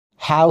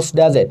How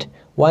does it?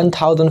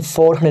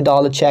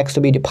 $1,400 checks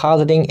to be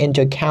depositing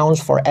into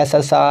accounts for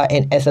SSI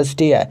and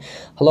SSDI.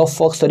 Hello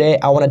folks, today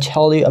I want to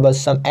tell you about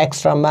some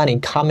extra money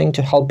coming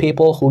to help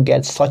people who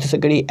get Social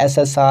Security,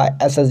 SSI,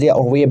 SSDI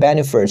or VA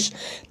benefits.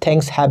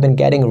 Things have been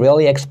getting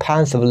really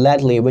expensive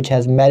lately, which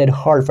has made it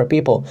hard for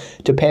people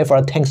to pay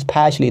for things,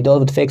 especially those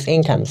with fixed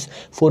incomes.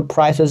 Food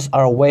prices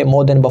are way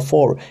more than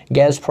before.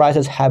 Gas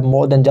prices have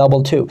more than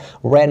doubled too.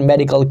 Rent,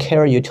 medical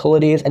care,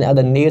 utilities and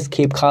other needs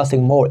keep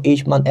costing more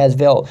each month as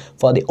well.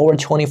 For the over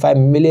 25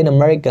 million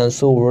Americans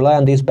who rely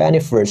on these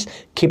benefits,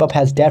 keep up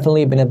has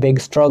definitely been a big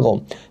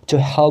struggle. To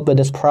help with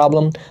this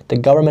problem, the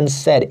government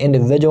said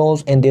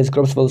individuals in these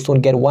groups will soon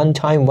get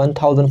one-time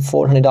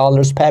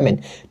 $1,400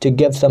 payment to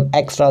give some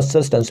extra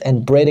assistance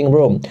and breathing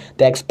room.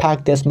 They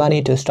expect this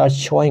money to start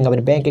showing up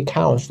in bank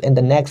accounts in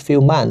the next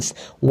few months.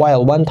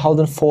 While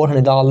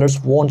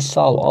 $1,400 won't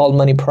solve all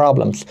money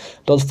problems,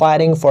 those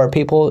fighting for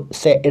people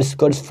say it's a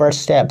good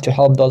first step to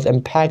help those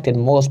impacted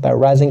most by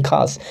rising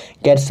costs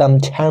get some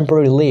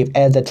temporary relief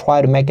as they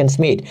try to make ends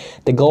meet.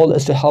 The goal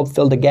is to help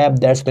fill the gap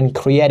that's been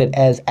created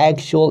as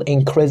actual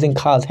increasing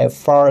costs have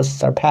far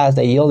surpassed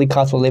the yearly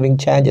cost of living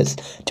changes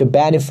to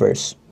benefits.